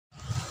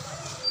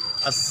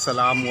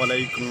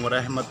अस्सलामुअलैकुम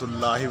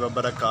वरहमतुल्लाहि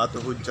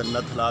वबरकातुहु।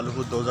 जन्नत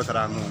हलालहु दोज़ख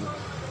हरामहु।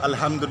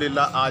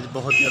 अल्हम्दुलिल्लाह आज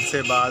बहुत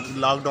अरसे बाद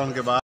लॉकडाउन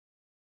के बाद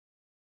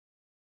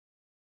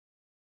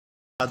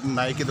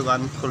नाई की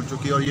दुकान खुल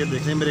चुकी है और ये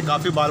देख लें मेरे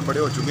काफ़ी बाल बड़े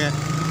हो चुके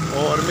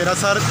हैं और मेरा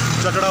सर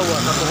चकड़ा हुआ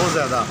था बहुत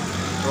ज़्यादा।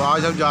 तो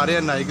आज हम जा रहे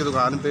हैं नाई की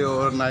दुकान पे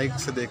और नाई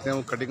से देखते हैं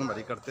वो कटिंग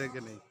हमारी करते हैं कि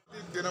नहीं।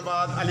 दिनों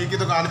बाद अली की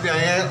दुकान पे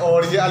आए हैं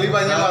और ये अली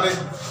भाई हमारे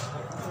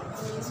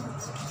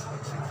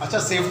अच्छा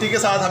सेफ्टी के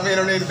साथ हमें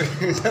इन्होंने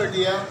इंटर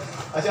किया।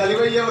 अच्छा अली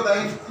भाई ये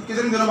बताएं कि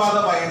कितने दिनों बाद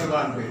आप आए हैं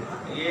दुकान पे?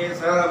 ये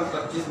सर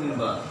 25 दिन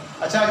बाद।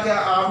 अच्छा क्या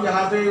आप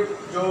यहाँ पे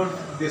जो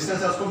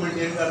डिस्टेंस है उसको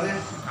मेंटेन कर रहे हैं?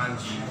 हाँ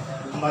जी।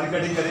 हमारी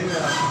कटिंग करेंगे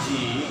आप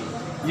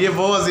जी। ये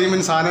वो अजीम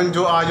इंसान हैं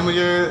जो आज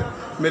मुझे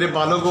मेरे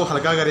बालों को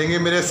हल्का करेंगे।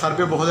 मेरे सर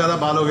पे बहुत ज़्यादा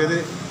बाल हो गए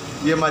थे।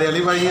 ये हमारे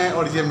अली भाई हैं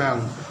और ये मैं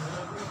हूँ।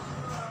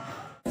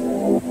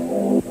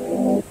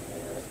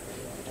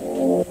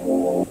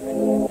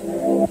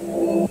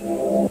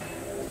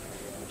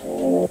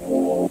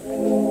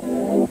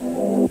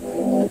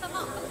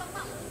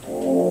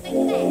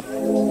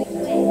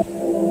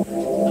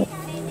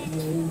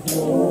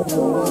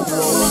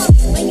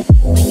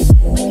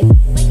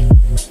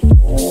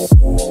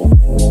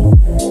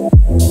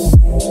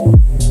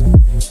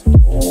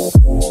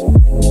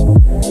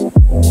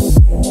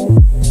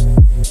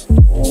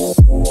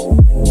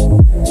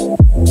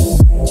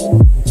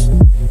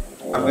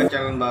 आपका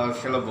चैनल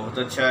माशाल्लाह बहुत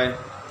अच्छा है,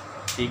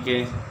 ठीक है,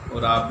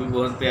 और आप भी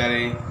बहुत प्यारे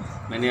हैं।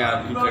 मैंने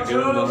आपकी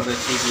कटिंग बहुत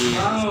अच्छी की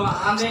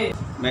है।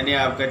 मैंने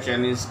आपका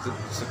चैनल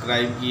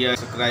सब्सक्राइब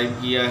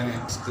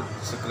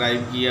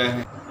किया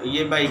है।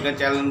 ये भाई का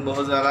चैनल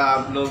बहुत ज़्यादा,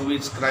 आप लोग भी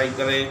सब्सक्राइब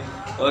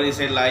करें और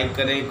इसे लाइक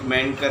करें,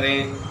 कमेंट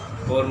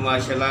करें और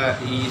माशाल्लाह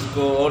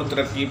इसको और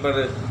तरक्की पर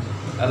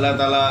अल्लाह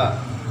ताला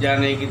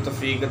जाने की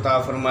तौफीक अता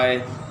फरमाए,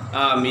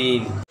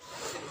 आमीन।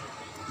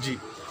 जी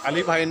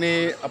अली भाई ने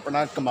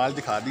अपना कमाल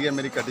दिखा दिया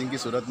मेरी कटिंग की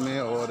सूरत में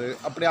और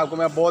अपने आप को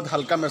मैं बहुत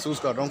हल्का महसूस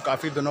कर रहा हूँ।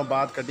 काफ़ी दिनों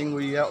बाद कटिंग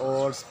हुई है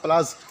और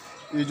प्लस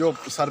ये जो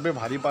सर पे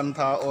भारीपन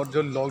था और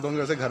जो लॉकडाउन की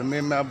वजह से घर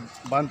में मैं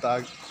बंद था,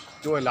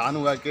 जो ऐलान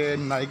हुआ कि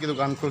नाई की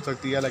दुकान खुल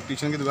सकती है,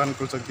 इलेक्ट्रीशियन की दुकान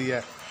खुल सकती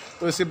है,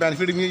 तो इससे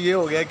बेनिफिट ये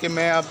हो गया कि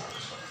मैं अब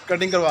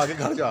कटिंग करवा के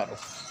घर जा रहा हूँ।